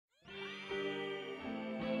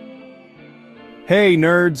Hey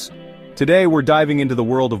nerds! Today we're diving into the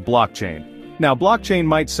world of blockchain. Now blockchain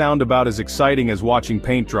might sound about as exciting as watching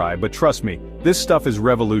paint dry, but trust me, this stuff is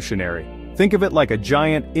revolutionary. Think of it like a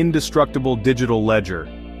giant, indestructible digital ledger.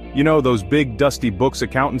 You know those big dusty books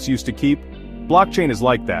accountants used to keep? Blockchain is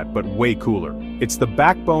like that, but way cooler. It's the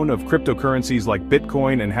backbone of cryptocurrencies like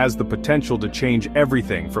Bitcoin and has the potential to change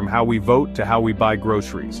everything from how we vote to how we buy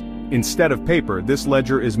groceries. Instead of paper, this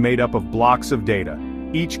ledger is made up of blocks of data,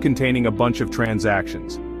 each containing a bunch of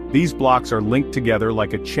transactions. These blocks are linked together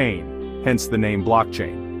like a chain, hence the name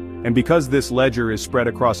blockchain. And because this ledger is spread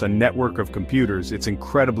across a network of computers, it's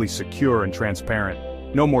incredibly secure and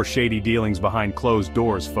transparent. No more shady dealings behind closed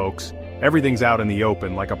doors, folks. Everything's out in the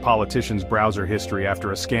open, like a politician's browser history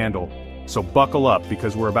after a scandal. So buckle up,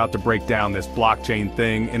 because we're about to break down this blockchain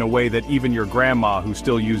thing in a way that even your grandma who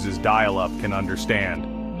still uses dial-up can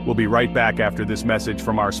understand. We'll be right back after this message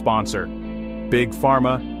from our sponsor, Big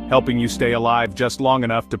Pharma, helping you stay alive just long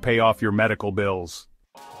enough to pay off your medical bills.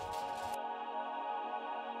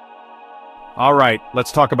 Alright,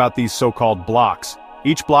 let's talk about these so-called blocks.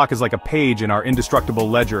 Each block is like a page in our indestructible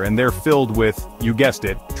ledger, and they're filled with, you guessed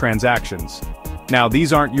it, transactions. Now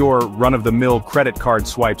these aren't your run-of-the-mill credit card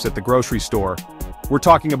swipes at the grocery store. We're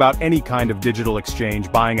talking about any kind of digital exchange,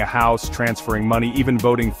 buying a house, transferring money, even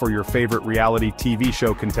voting for your favorite reality TV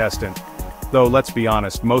show contestant. Though let's be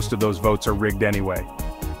honest, most of those votes are rigged anyway.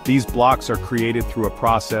 These blocks are created through a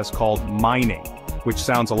process called mining, which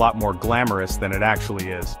sounds a lot more glamorous than it actually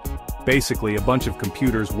is. Basically, a bunch of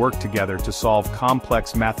computers work together to solve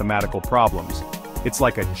complex mathematical problems. It's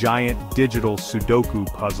like a giant digital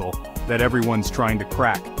Sudoku puzzle that everyone's trying to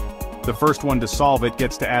crack. The first one to solve it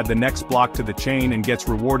gets to add the next block to the chain and gets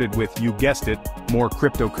rewarded with, you guessed it, more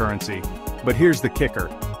cryptocurrency. But here's the kicker.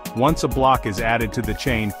 Once a block is added to the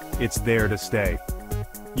chain, it's there to stay.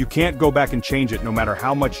 You can't go back and change it no matter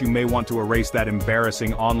how much you may want to erase that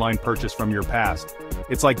embarrassing online purchase from your past.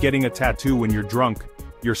 It's like getting a tattoo when you're drunk.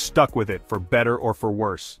 You're stuck with it for better or for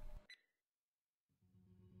worse.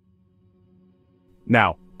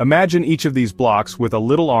 Now, imagine each of these blocks with a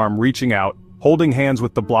little arm reaching out, holding hands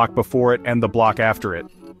with the block before it and the block after it.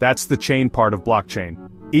 That's the chain part of blockchain.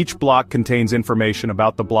 Each block contains information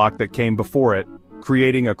about the block that came before it,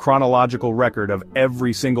 creating a chronological record of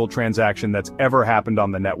every single transaction that's ever happened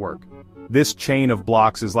on the network. This chain of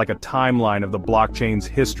blocks is like a timeline of the blockchain's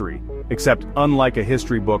history, except unlike a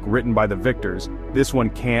history book written by the victors, this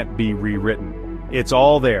one can't be rewritten. It's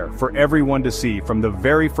all there for everyone to see, from the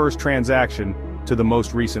very first transaction to the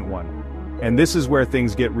most recent one. And this is where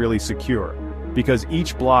things get really secure, because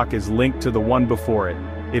each block is linked to the one before it.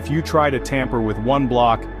 If you try to tamper with one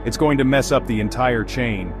block, it's going to mess up the entire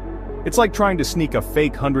chain. It's like trying to sneak a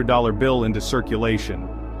fake $100 bill into circulation.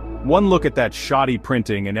 One look at that shoddy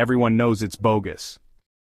printing and everyone knows it's bogus.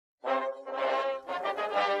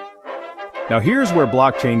 Now here's where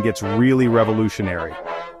blockchain gets really revolutionary.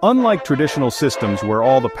 Unlike traditional systems where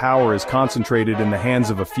all the power is concentrated in the hands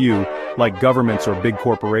of a few, like governments or big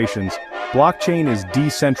corporations, blockchain is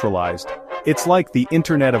decentralized. It's like the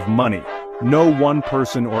Internet of money. No one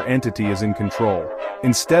person or entity is in control.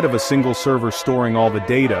 Instead of a single server storing all the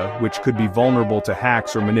data, which could be vulnerable to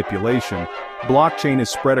hacks or manipulation, blockchain is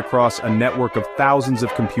spread across a network of thousands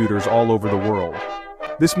of computers all over the world.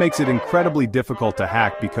 This makes it incredibly difficult to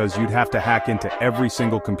hack because you'd have to hack into every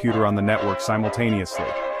single computer on the network simultaneously.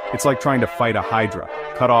 It's like trying to fight a hydra,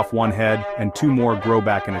 cut off one head and two more grow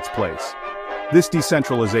back in its place. This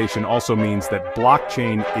decentralization also means that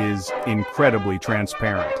blockchain is incredibly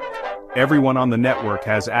transparent. Everyone on the network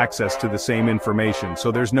has access to the same information,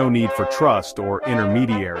 so there's no need for trust or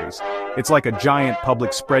intermediaries. It's like a giant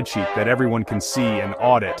public spreadsheet that everyone can see and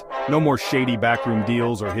audit. No more shady backroom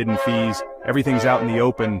deals or hidden fees. Everything's out in the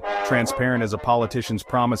open, transparent as a politician's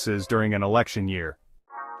promises during an election year.